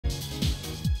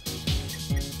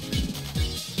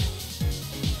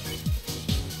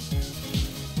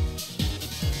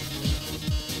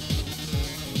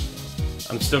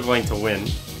I'm still going to win.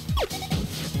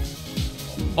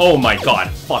 Oh my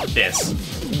god, fuck this.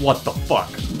 What the fuck?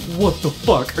 What the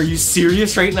fuck? Are you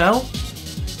serious right now?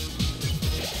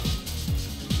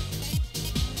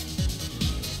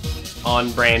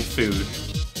 On-brand food.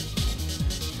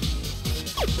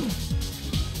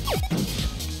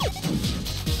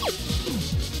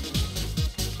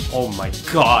 Oh my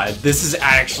god, this is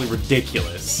actually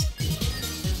ridiculous.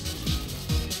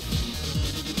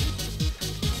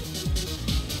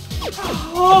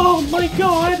 Oh my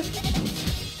god!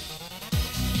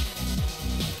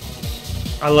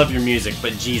 I love your music,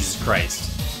 but Jesus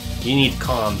Christ. You need to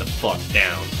calm the fuck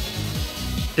down.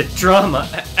 The drama,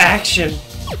 action.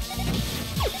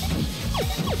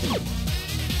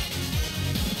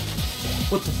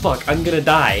 What the fuck? I'm gonna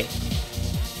die.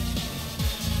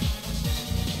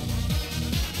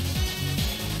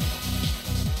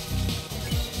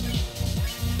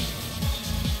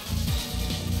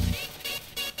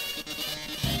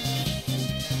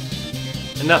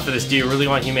 Enough of this. Do you really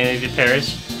want humanity to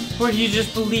perish? Or do you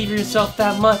just believe yourself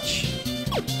that much?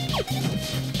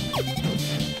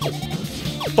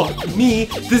 Fuck me!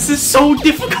 This is so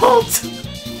difficult!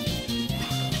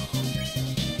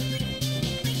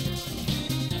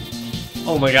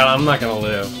 Oh my god, I'm not gonna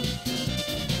live.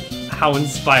 How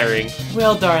inspiring.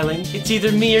 Well, darling, it's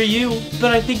either me or you,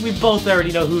 but I think we both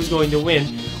already know who's going to win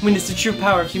when it's the true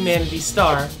power of humanity's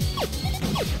star.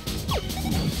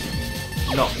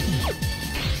 No.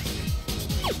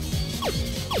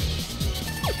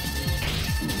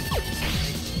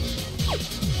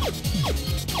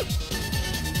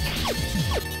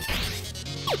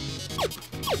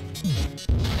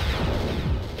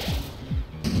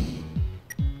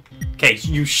 Okay,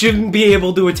 you shouldn't be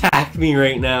able to attack me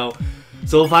right now.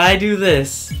 So if I do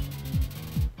this...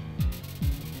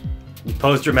 You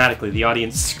pose dramatically, the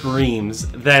audience screams.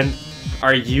 Then,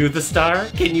 are you the star?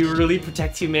 Can you really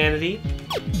protect humanity?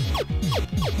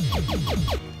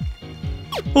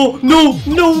 Oh, no!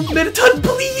 No! Mettaton,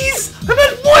 please! I'm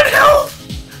at 1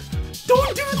 health!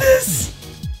 Don't do this!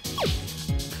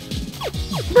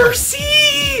 Mercy!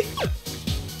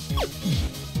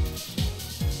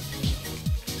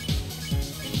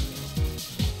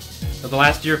 For the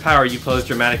last year of power, you pose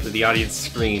dramatically, the audience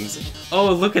screams.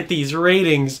 Oh, look at these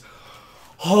ratings!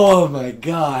 Oh my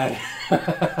god.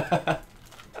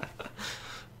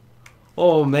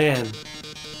 Oh man.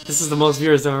 This is the most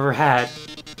viewers I've ever had.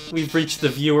 We've reached the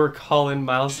viewer call-in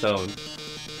milestone.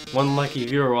 One lucky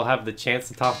viewer will have the chance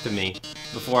to talk to me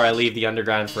before I leave the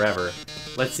underground forever.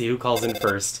 Let's see who calls in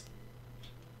first.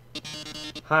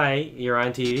 Hi, you're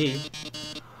on TV.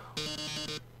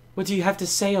 What do you have to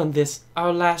say on this,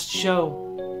 our last show?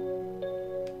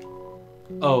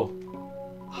 Oh.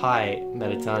 Hi,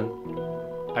 Mettaton.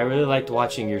 I really liked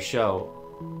watching your show.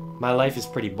 My life is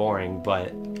pretty boring,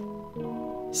 but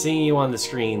seeing you on the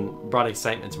screen brought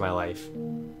excitement to my life.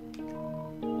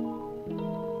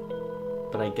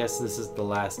 But I guess this is the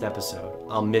last episode.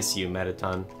 I'll miss you,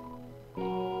 Mettaton.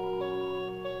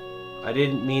 I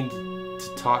didn't mean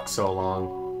to talk so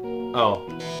long. Oh.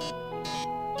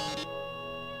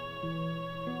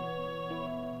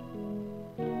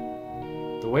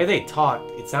 The way they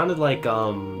talked, it sounded like,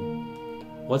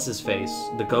 what's his face?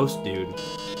 The ghost dude.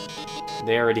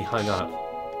 They already hung up.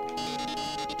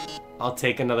 I'll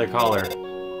take another caller.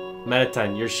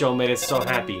 Mettaton, your show made us so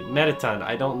happy. Mettaton,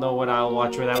 I don't know what I'll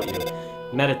watch without you.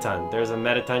 Mettaton, there's a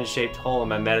Mettaton-shaped hole in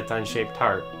my Mettaton-shaped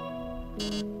heart.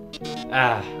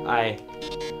 Ah,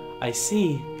 I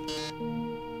see.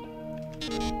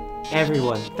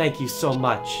 Everyone, thank you so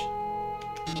much.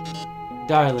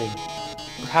 Darling,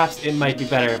 perhaps it might be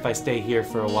better if I stay here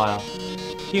for a while.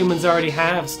 Humans already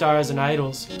have stars and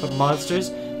idols, but monsters,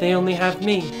 they only have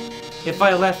me. If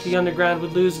I left, the underground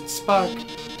would lose its spark.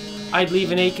 I'd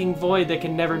leave an aching void that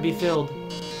can never be filled.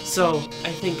 So,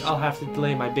 I think I'll have to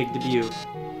delay my big debut.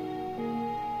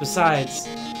 Besides,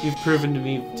 you've proven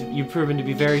to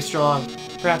be very strong,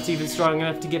 perhaps even strong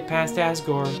enough to get past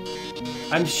Asgore.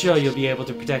 I'm sure you'll be able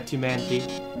to protect humanity.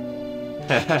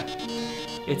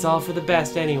 It's all for the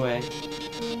best anyway.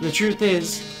 The truth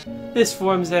is, this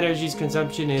form's energy's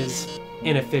consumption is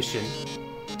inefficient.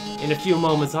 In a few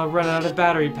moments I'll run out of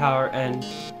battery power and,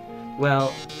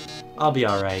 well, I'll be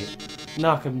alright.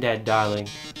 Knock 'em dead, darling.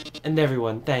 And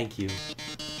everyone, thank you.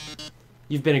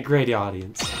 You've been a great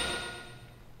audience.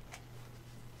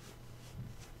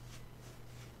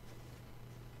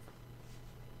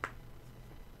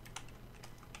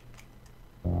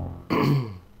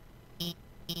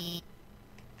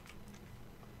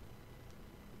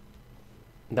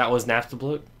 That was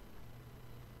Naftablook?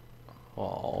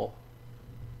 Oh.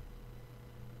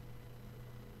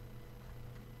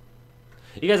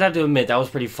 You guys have to admit, that was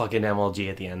pretty fucking MLG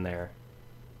at the end there.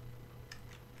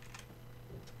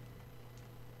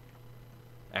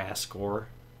 Asgore.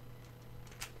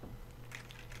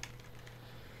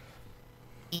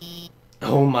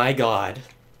 Oh my god.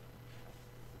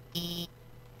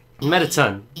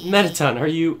 Mettaton. Mettaton, are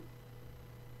you...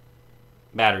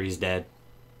 Battery's dead.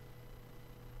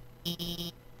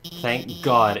 Thank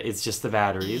God it's just the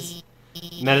batteries.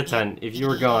 Mettaton, if you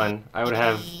were gone, I would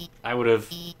have...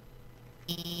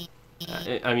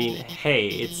 I mean, hey,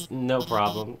 it's no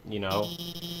problem, you know.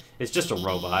 It's just a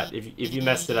robot. If you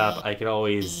messed it up, I could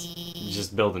always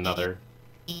just build another.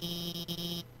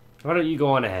 Why don't you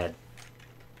go on ahead?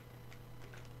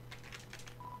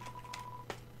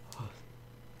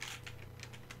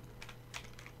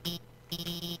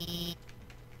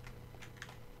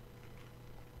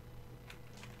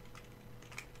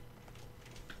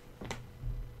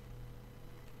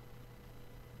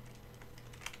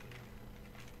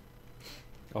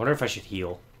 I wonder if I should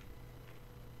heal.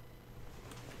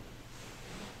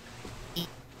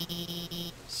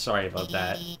 Sorry about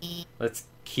that. Let's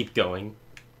keep going.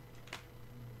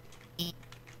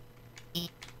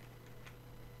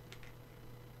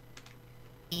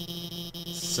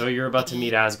 So you're about to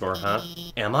meet Asgore, huh?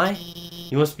 Am I?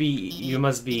 You must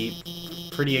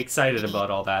be pretty excited about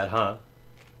all that, huh?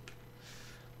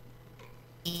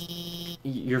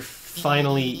 You'll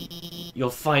finally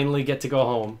get to go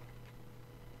home.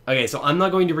 Okay, so I'm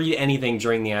not going to read anything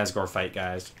during the Asgore fight,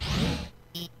 guys.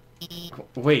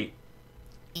 Wait.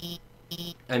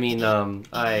 I mean,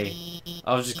 I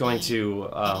was just going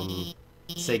to,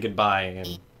 say goodbye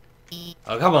and...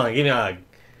 Oh, come on, give me a hug.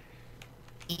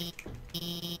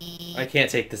 I can't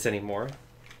take this anymore.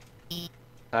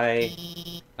 I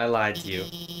lied to you.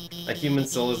 A human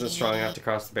soul isn't strong enough to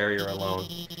cross the barrier alone.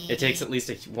 It takes at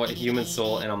least a human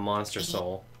soul and a monster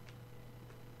soul.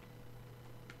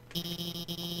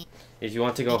 If you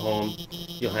want to go home,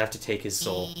 you'll have to take his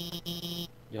soul.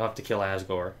 You'll have to kill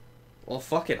Asgore. Well,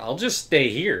 fuck it. I'll just stay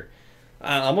here.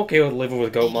 I'm okay with living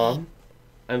with Goat Mom.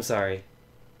 I'm sorry.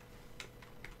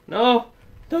 No!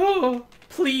 No!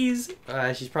 Please!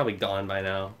 She's probably gone by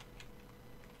now.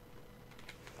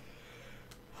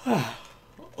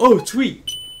 Oh, sweet!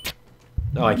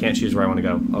 Oh, I can't choose where I want to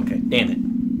go. Okay, damn it.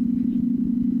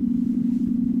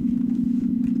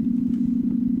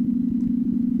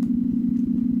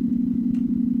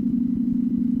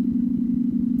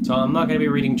 So I'm not going to be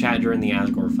reading chat during the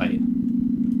Asgore fight.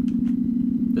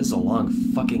 This is a long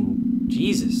fucking...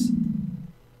 Jesus.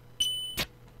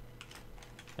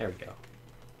 There we go.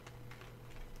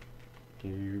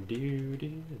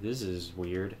 This is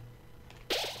weird.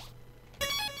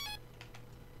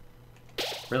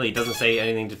 Really, it doesn't say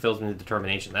anything to fill me with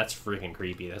determination. That's freaking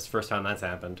creepy. That's the first time that's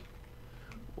happened.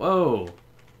 Whoa!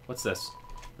 What's this?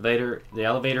 The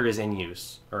elevator is in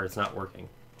use. Or it's not working.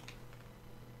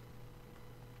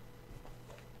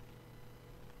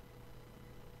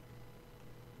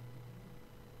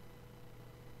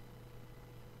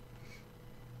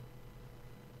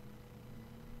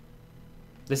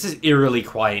 This is eerily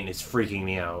quiet and it's freaking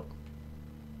me out.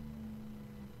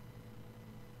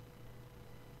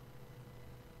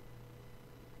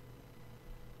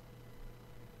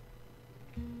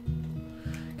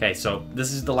 Okay, so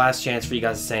this is the last chance for you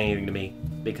guys to say anything to me,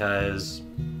 because...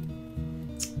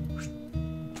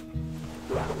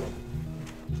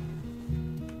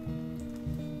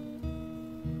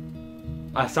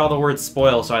 I saw the word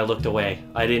spoil, so I looked away.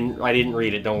 I didn't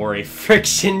read it, don't worry.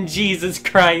 Friction, Jesus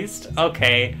Christ.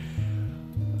 Okay.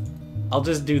 I'll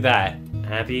just do that.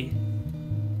 Happy?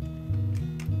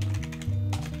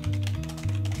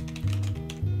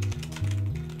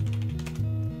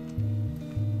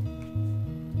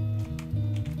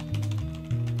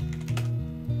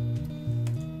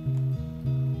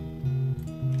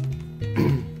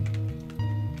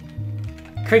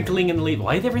 Crinkling and leaf.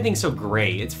 Why is everything so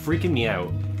gray? It's freaking me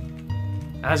out.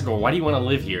 Asgore, why do you want to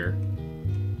live here?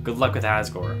 Good luck with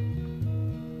Asgore.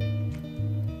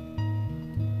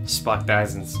 Spock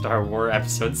dies in Star Wars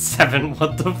Episode 7.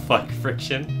 What the fuck,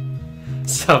 Friction?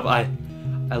 Sub, I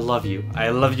love you. I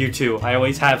love you too. I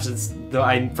always have since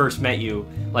I first met you.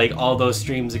 Like, all those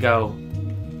streams ago.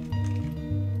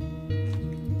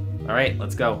 Alright,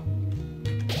 let's go.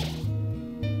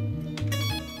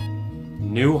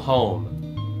 New home.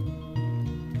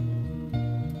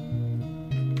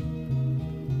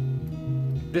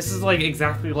 This is like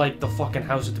exactly like the fucking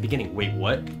house at the beginning. Wait,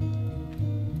 what?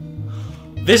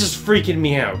 This is freaking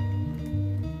me out.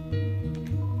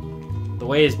 The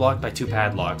way is blocked by 2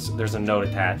 padlocks. There's a note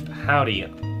attached. Howdy,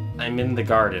 I'm in the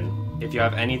garden. If you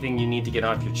have anything you need to get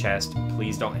off your chest,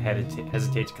 please don't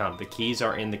hesitate to come. The keys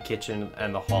are in the kitchen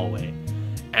and the hallway.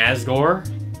 Asgore?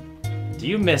 Do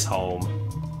you miss home?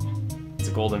 It's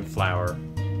a golden flower.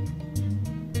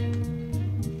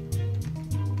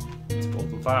 It's a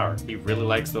golden flower. He really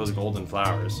likes those golden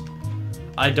flowers.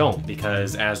 I don't,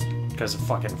 because of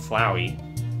fucking Flowey.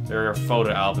 There are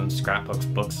photo albums, scrapbooks,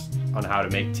 books on how to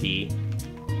make tea.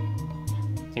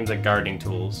 Seems like gardening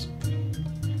tools.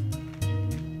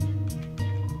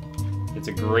 It's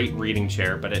a great reading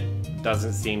chair, but it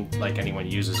doesn't seem like anyone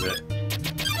uses it.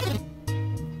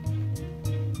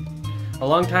 A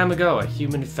long time ago, a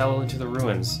human fell into the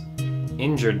ruins.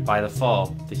 Injured by the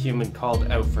fall, the human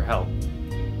called out for help.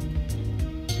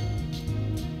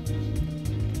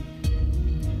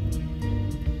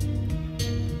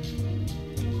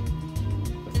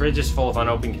 The fridge is full of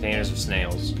unopened containers of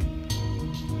snails.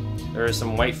 There is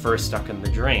some white fur stuck in the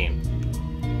drain.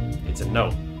 It's a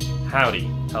note. Howdy.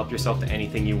 Help yourself to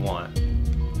anything you want.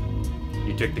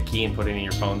 You took the key and put it in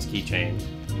your phone's keychain.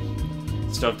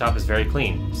 The stovetop is very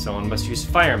clean. Someone must use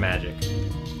fire magic.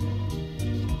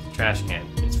 The trash can.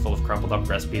 It's full of crumpled up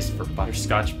recipes for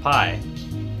butterscotch pie.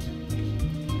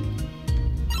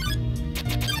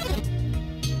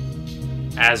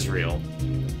 Azrael,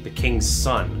 the king's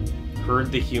son,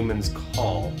 heard the human's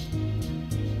call.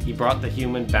 He brought the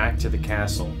human back to the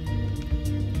castle.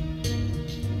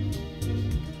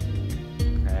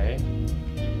 Okay.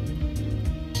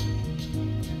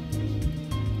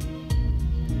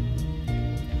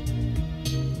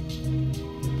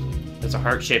 There's a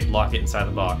heart-shaped locket inside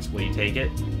the box. Will you take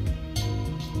it?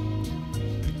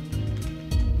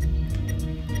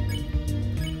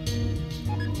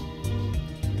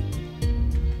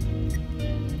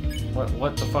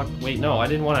 What the fuck? Wait, no, I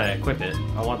didn't want to equip it.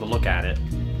 I wanted to look at it.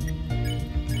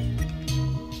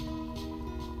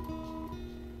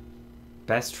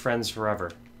 Best friends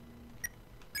forever.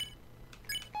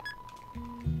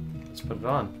 Let's put it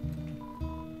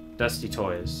on. Dusty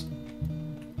toys.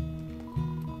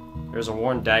 There's a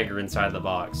worn dagger inside the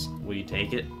box. Will you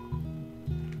take it?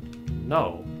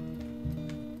 No.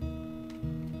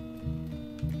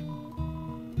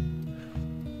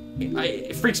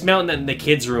 It freaks me out that in the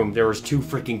kids' room there was two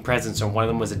freaking presents, and one of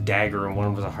them was a dagger and one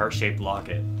of them was a heart-shaped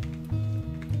locket.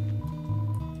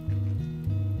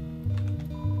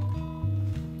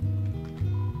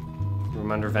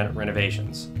 Room under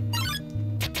renovations.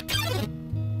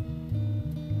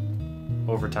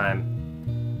 Over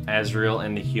time, Azrael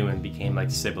and the human became like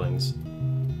siblings.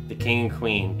 The king and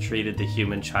queen treated the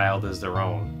human child as their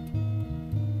own.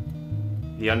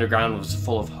 The underground was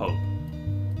full of hope.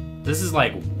 This is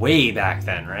like way back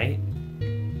then, right?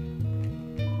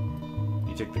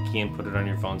 You took the key and put it on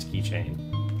your phone's keychain.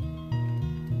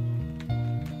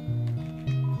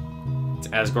 It's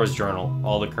Asgore's journal.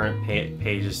 All the current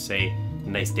pages say,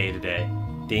 "Nice day today."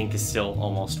 The ink is still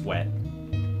almost wet.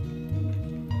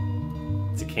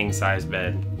 It's a king-size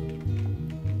bed.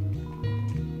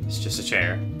 It's just a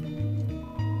chair.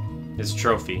 It's a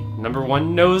trophy.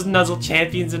 #1 Nose Nuzzle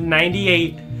Champions of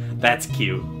 '98. That's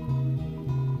cute.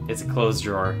 It's a clothes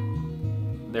drawer.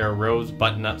 There are rose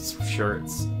button-up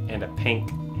shirts and a pink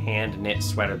hand-knit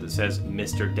sweater that says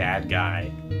Mr. Dad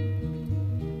Guy.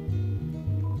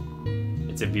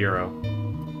 It's a bureau.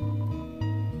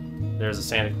 There's a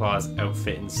Santa Claus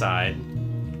outfit inside.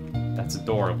 That's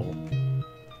adorable.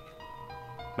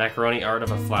 Macaroni art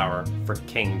of a flower for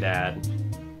King Dad.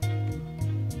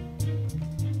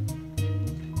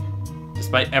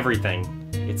 Despite everything,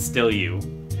 it's still you.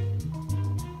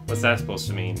 What's that supposed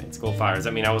to mean? It's gold fire. Does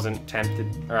that mean I wasn't tempted,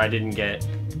 or I didn't get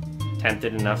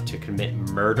tempted enough to commit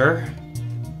murder?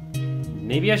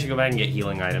 Maybe I should go back and get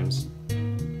healing items.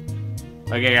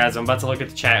 Okay guys, I'm about to look at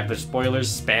the chat. If there's spoilers,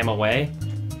 spam away.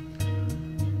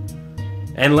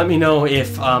 And let me know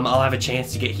if I'll have a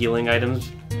chance to get healing items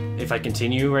if I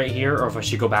continue right here, or if I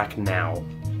should go back now.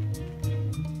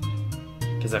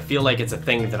 Because I feel like it's a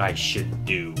thing that I should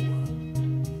do.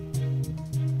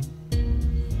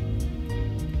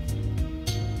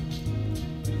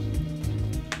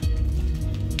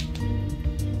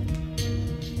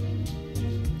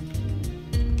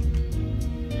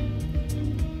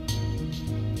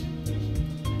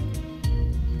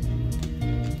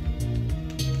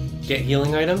 Get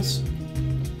healing items.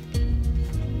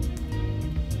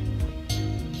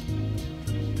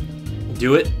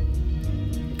 Do it.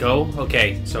 Go.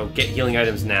 Okay, so get healing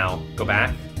items now. Go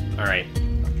back. Alright.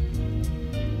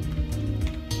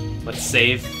 Let's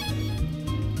save.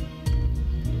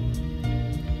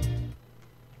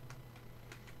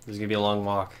 This is gonna be a long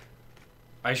walk.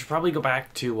 I should probably go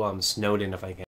back to Snowden if I can.